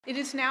It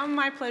is now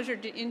my pleasure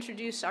to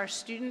introduce our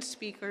student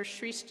speaker,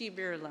 Srishti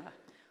Birla.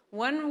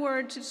 One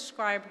word to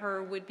describe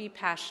her would be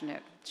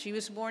passionate. She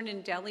was born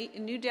in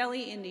New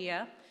Delhi,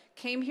 India,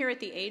 came here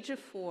at the age of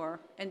 4,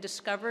 and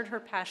discovered her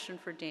passion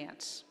for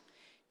dance.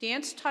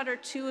 Dance taught her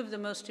two of the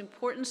most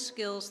important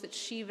skills that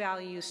she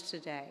values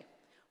today: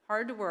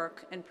 hard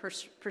work and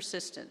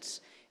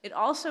persistence. It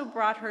also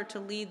brought her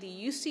to lead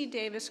the UC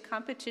Davis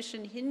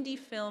competition Hindi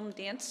film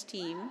dance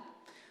team.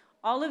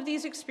 All of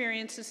these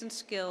experiences and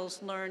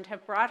skills learned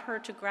have brought her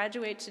to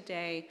graduate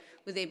today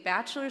with a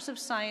Bachelor of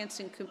Science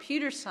in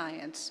Computer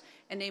Science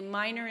and a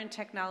minor in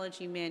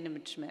Technology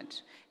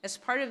Management. As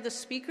part of the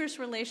Speakers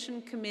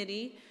Relation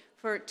Committee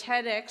for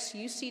TEDx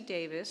UC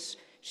Davis,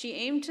 she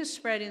aimed to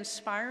spread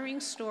inspiring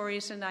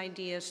stories and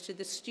ideas to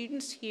the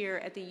students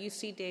here at the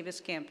UC Davis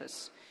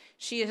campus.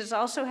 She has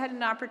also had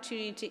an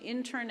opportunity to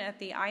intern at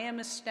the I Am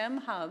a STEM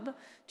Hub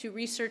to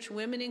research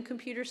women in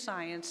computer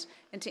science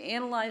and to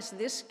analyze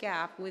this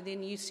gap within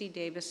UC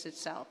Davis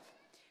itself.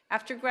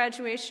 After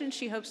graduation,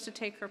 she hopes to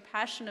take her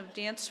passion of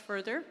dance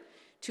further,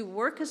 to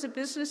work as a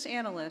business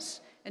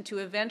analyst, and to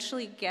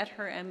eventually get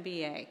her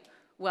MBA.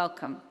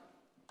 Welcome.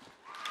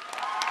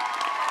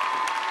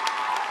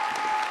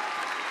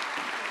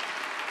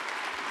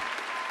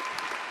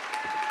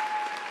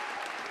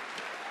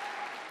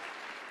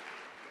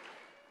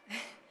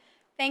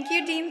 Thank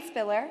you, Dean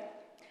Spiller.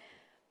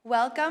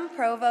 Welcome,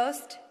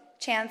 Provost,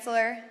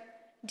 Chancellor,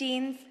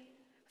 Deans,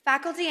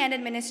 faculty and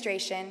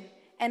administration,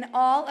 and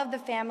all of the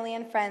family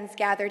and friends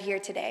gathered here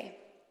today.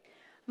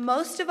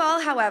 Most of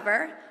all,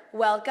 however,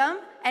 welcome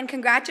and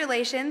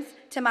congratulations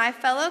to my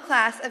fellow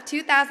class of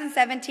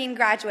 2017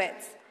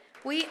 graduates.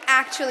 We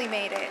actually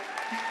made it.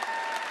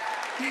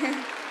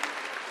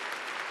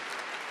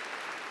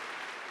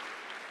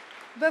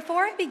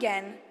 Before I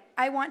begin,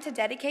 I want to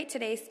dedicate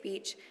today's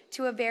speech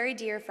to a very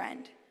dear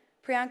friend,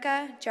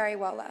 Priyanka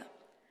Jariwala,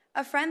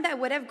 a friend that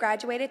would have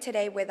graduated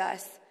today with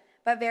us,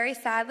 but very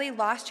sadly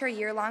lost her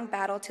year-long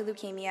battle to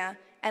leukemia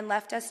and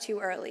left us too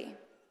early.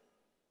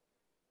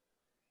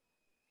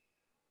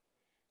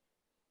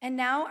 And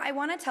now I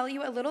want to tell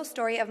you a little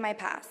story of my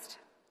past,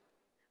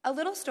 a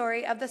little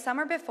story of the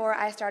summer before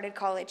I started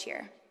college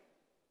here.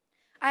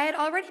 I had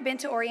already been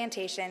to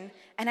orientation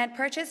and had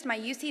purchased my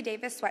UC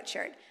Davis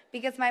sweatshirt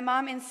because my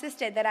mom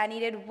insisted that I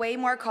needed way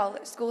more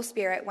school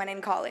spirit when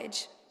in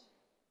college.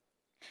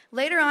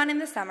 Later on in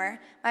the summer,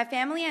 my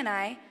family and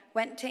I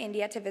went to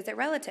India to visit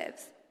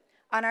relatives.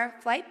 On our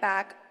way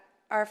back,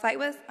 our flight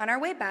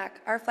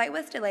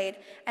was delayed,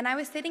 and I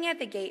was sitting at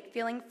the gate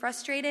feeling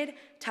frustrated,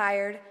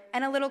 tired,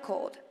 and a little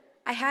cold.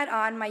 I had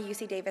on my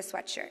UC Davis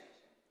sweatshirt.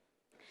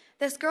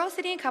 This girl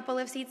sitting a couple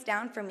of seats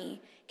down from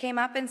me came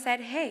up and said,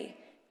 "Hey,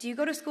 do you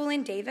go to school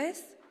in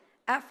Davis?"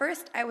 At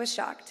first, I was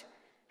shocked.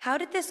 How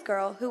did this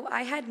girl, who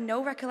I had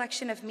no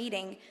recollection of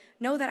meeting,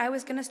 know that I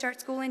was going to start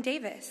school in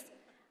Davis?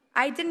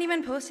 I didn't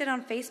even post it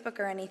on Facebook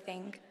or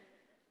anything.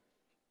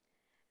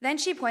 Then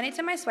she pointed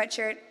to my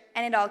sweatshirt,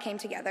 and it all came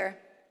together.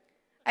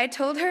 I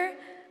told her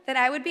that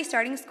I would be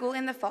starting school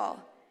in the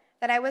fall,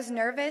 that I was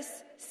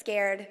nervous,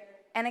 scared,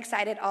 and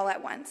excited all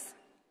at once.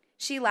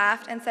 She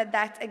laughed and said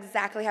that's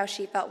exactly how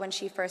she felt when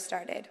she first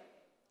started.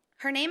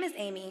 Her name is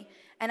Amy,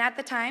 and at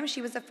the time,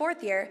 she was a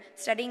 4th year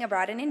studying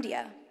abroad in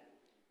India.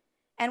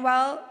 And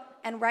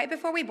right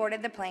before we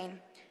boarded the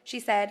plane, she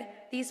said,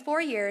 "These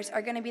 4 years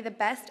are going to be the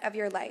best of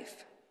your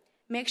life.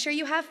 Make sure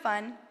you have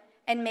fun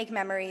and make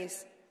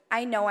memories.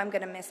 I know I'm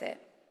going to miss it."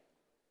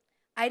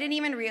 I didn't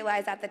even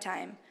realize at the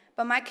time,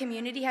 but my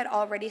community had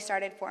already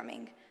started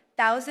forming,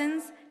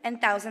 thousands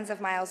and thousands of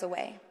miles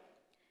away.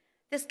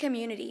 This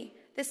community,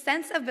 this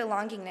sense of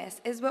belongingness,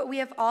 is what we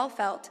have all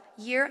felt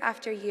year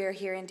after year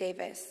here in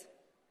Davis.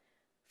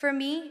 For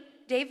me,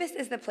 Davis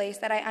is the place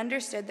that I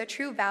understood the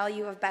true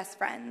value of best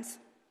friends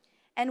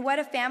and what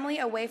a family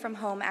away from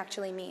home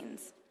actually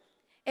means.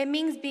 It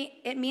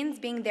means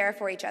being there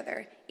for each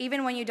other,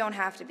 even when you don't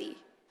have to be.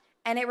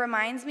 And it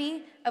reminds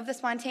me of the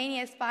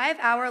spontaneous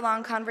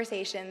 5-hour-long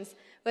conversations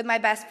with my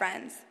best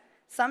friends,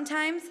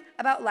 sometimes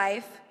about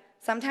life,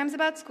 sometimes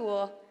about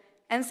school,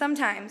 and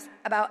sometimes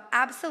about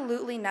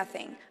absolutely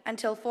nothing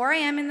until 4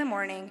 a.m. in the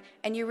morning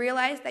and you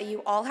realize that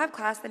you all have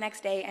class the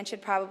next day and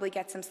should probably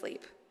get some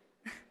sleep.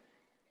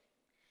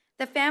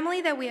 The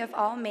family that we have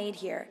all made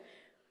here,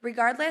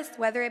 regardless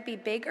whether it be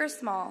big or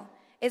small,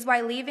 is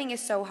why leaving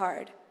is so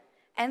hard.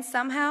 And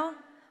somehow,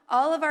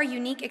 all of our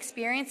unique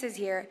experiences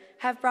here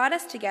have brought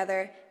us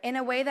together in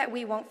a way that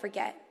we won't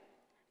forget.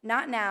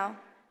 Not now,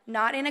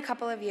 not in a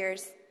couple of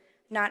years,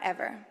 not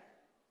ever.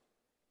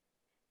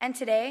 And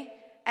today,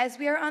 as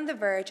we are on the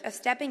verge of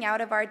stepping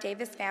out of our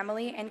Davis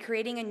family and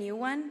creating a new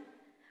one,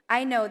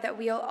 I know that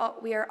we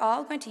are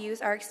all going to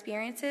use our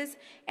experiences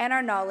and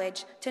our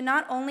knowledge to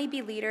not only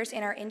be leaders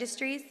in our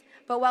industries,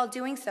 but while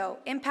doing so,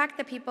 impact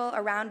the people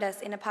around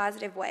us in a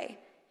positive way,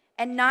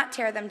 and not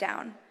tear them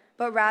down,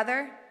 but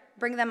rather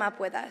bring them up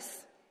with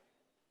us.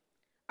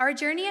 Our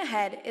journey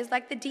ahead is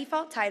like the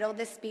default title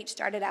this speech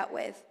started out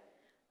with,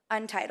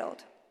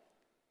 Untitled.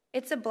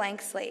 It's a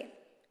blank slate.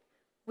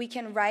 We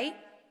can write,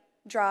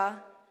 draw,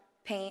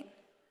 paint,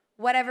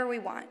 whatever we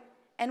want,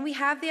 and we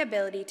have the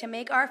ability to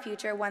make our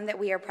future one that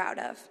we are proud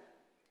of.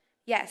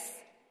 Yes,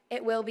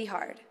 it will be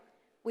hard.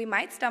 We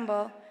might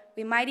stumble,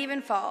 we might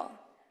even fall,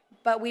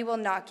 but we will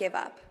not give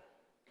up.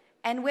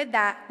 And with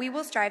that, we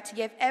will strive to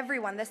give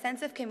everyone the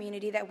sense of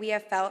community that we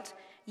have felt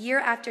year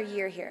after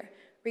year here,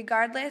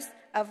 regardless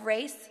of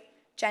race,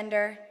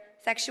 gender,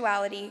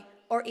 sexuality,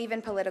 or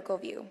even political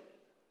view.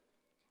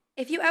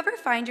 If you ever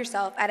find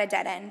yourself at a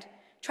dead end,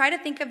 try to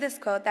think of this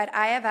quote that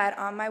I have had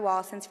on my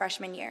wall since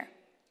freshman year.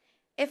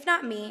 If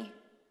not me,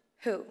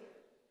 who?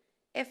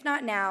 If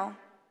not now,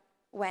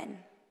 when?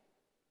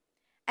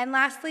 And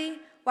lastly,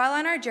 while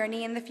on our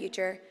journey in the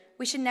future,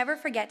 we should never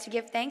forget to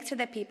give thanks to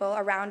the people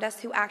around us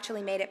who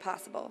actually made it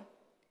possible.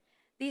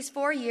 These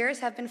 4 years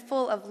have been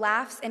full of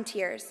laughs and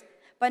tears,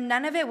 but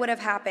none of it would have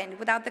happened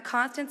without the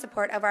constant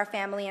support of our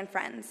family and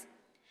friends.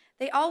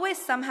 They always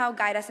somehow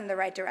guide us in the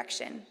right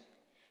direction.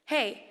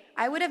 Hey,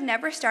 I would have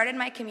never started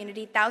my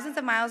community thousands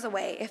of miles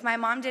away if my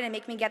mom didn't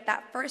make me get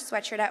that first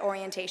sweatshirt at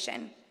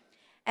orientation.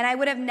 And I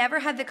would have never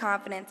had the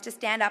confidence to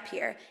stand up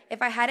here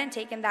if I hadn't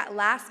taken that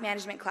last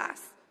management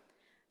class.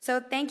 So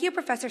thank you,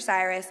 Professor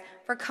Cyrus,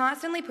 for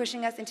constantly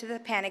pushing us into the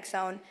panic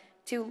zone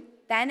to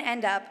then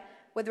end up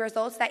with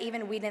results that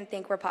even we didn't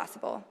think were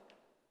possible.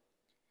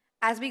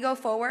 As we go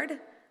forward,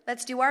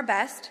 let's do our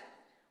best,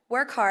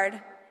 work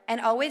hard,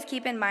 and always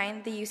keep in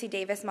mind the UC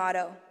Davis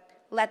motto,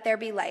 let there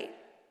be light.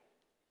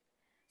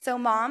 So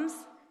moms,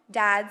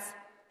 dads,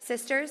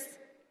 sisters,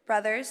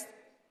 brothers,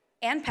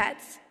 and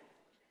pets,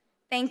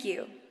 thank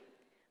you.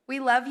 We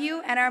love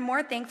you and are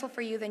more thankful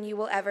for you than you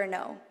will ever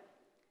know.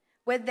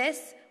 With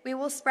this, we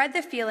will spread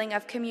the feeling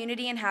of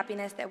community and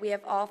happiness that we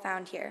have all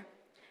found here.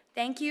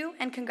 Thank you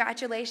and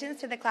congratulations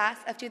to the class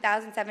of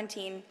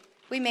 2017.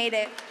 We made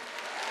it.